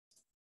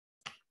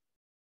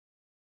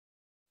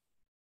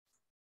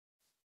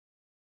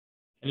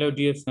Hello,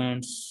 dear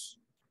friends.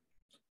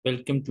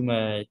 Welcome to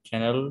my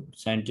channel,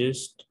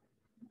 Scientist.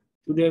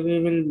 Today we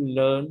will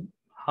learn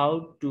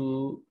how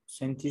to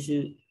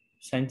synthesize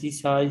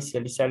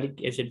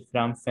salicylic acid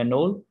from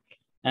phenol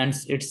and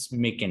its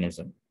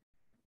mechanism.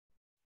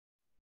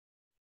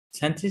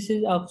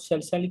 Synthesis of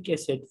salicylic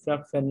acid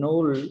from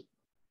phenol.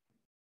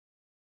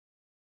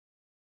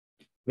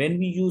 When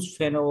we use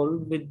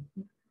phenol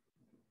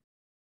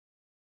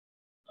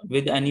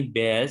with any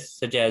base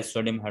such as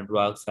sodium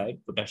hydroxide,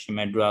 potassium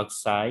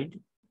hydroxide,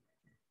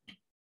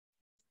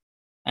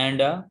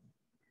 and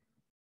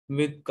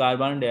with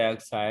carbon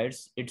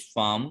dioxides, it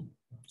forms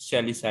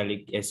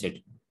salicylic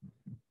acid.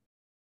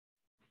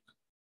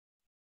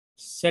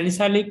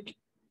 Salicylic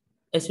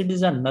acid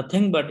is a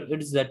nothing but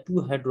it is a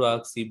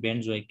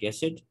 2-hydroxybenzoic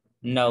acid.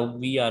 Now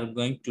we are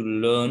going to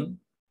learn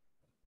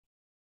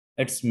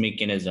its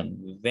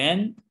mechanism.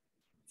 When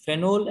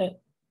phenol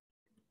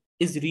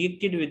is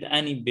reacted with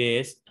any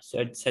base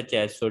such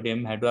as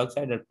sodium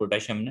hydroxide or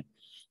potassium,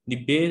 the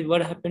base,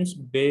 what happens?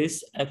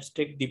 Base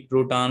abstract the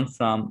proton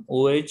from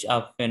OH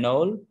of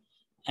phenol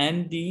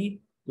and the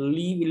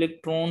leave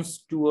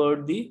electrons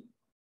toward the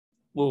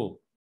O.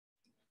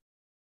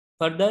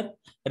 Further,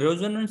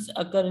 resonance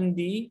occur in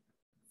the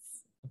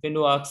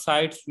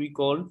phenoxides. We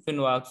call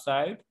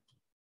phenoxide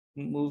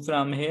move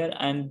from here,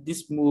 and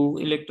this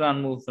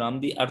electron move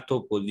from the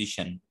ortho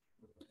position.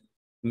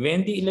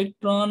 When the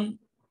electron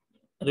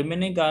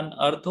remaining on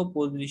ortho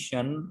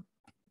position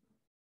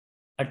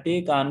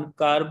attack on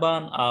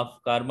carbon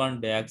of carbon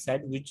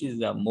dioxide, which is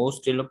the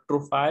most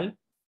electrophile,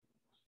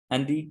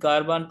 and the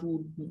carbon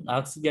to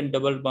oxygen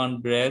double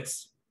bond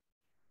breaks.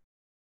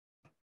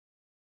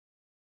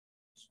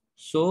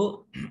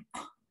 So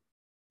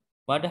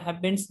what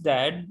happens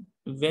that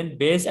when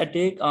base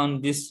attack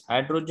on this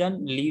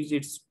hydrogen leaves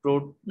its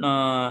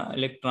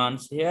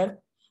electrons here,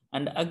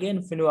 and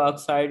again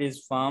phenoxide is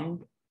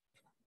formed.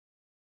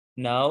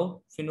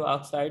 Now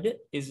phenoxide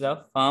is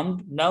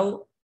formed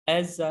now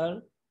as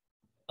a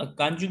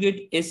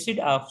conjugate acid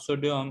of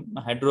sodium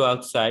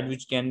hydroxide,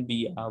 which can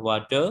be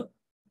water.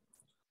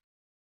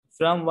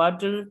 From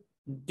water,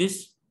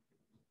 this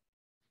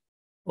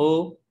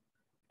O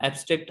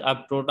abstract a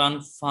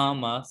proton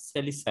form a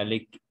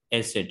salicylic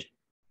acid.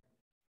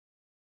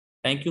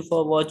 Thank you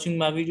for watching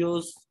my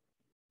videos.